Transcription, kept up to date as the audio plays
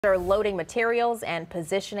They're loading materials and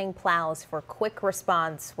positioning plows for quick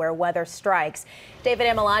response where weather strikes. David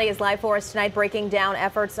Amilati is live for us tonight, breaking down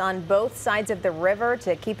efforts on both sides of the river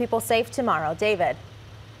to keep people safe tomorrow. David.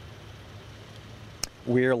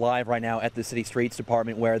 We're live right now at the City Streets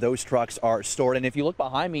Department where those trucks are stored. And if you look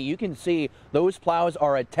behind me, you can see those plows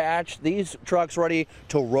are attached. These trucks ready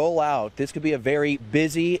to roll out. This could be a very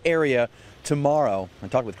busy area tomorrow. I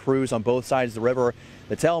talked with crews on both sides of the river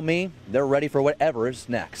that tell me they're ready for whatever is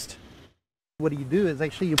next. What you do is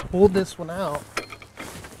actually you pull this one out,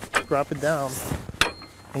 drop it down,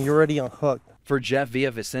 and you're already unhooked. For Jeff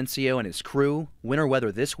Villavicencio and his crew, winter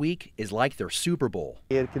weather this week is like their Super Bowl.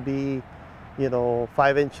 It could be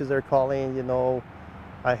 5 inches they're calling,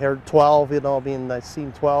 I heard 12, I've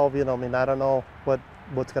seen 12, I don't know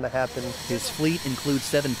what's going to happen. His fleet includes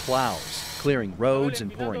 7 plows, clearing roads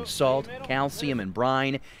and pouring salt, calcium, and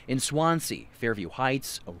brine in Swansea, Fairview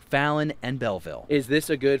Heights, O'Fallon, and Belleville. Is this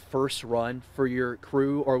a good first run for your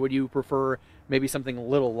crew, or would you prefer maybe something a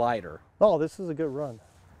little lighter? Oh, this is a good run.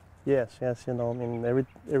 Yes,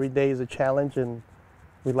 every day is a challenge, and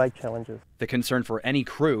we like challenges. The concern for any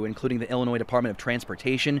crew, including the Illinois Department of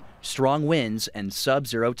Transportation, strong winds and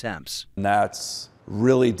sub-zero temps. And that's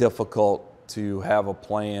really difficult to have a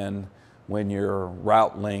plan when your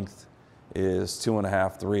route length is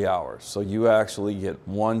 2.5 to 3 hours. So you actually get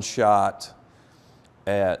one shot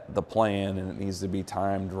at the plan, and it needs to be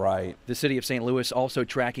timed right. The city of St. Louis also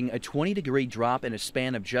tracking a 20-degree drop in a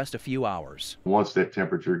span of just a few hours. Once that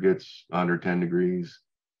temperature gets under 10 degrees,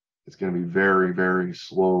 it's going to be very, very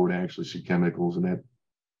slow to actually see chemicals in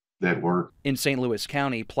that work. In St. Louis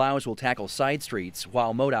County, plows will tackle side streets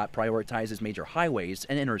while MoDOT prioritizes major highways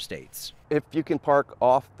and interstates. If you can park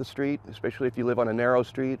off the street, especially if you live on a narrow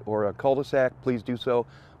street or a cul-de-sac, please do so.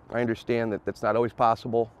 I understand that that's not always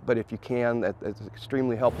possible, but if you can, that's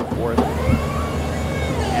extremely helpful for us.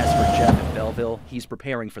 As for Jeff in Belleville, he's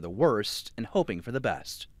preparing for the worst and hoping for the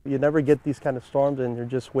best. You never get these kind of storms, and you're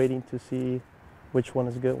just waiting to see which one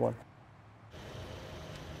is a good one.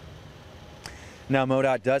 Now,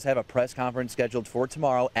 MoDOT does have a press conference scheduled for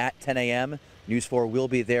tomorrow at 10 a.m. News 4 will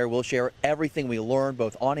be there. We'll share everything we learned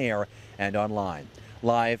both on air and online.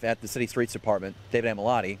 Live at the City Streets Department, David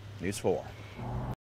Amilati, News 4.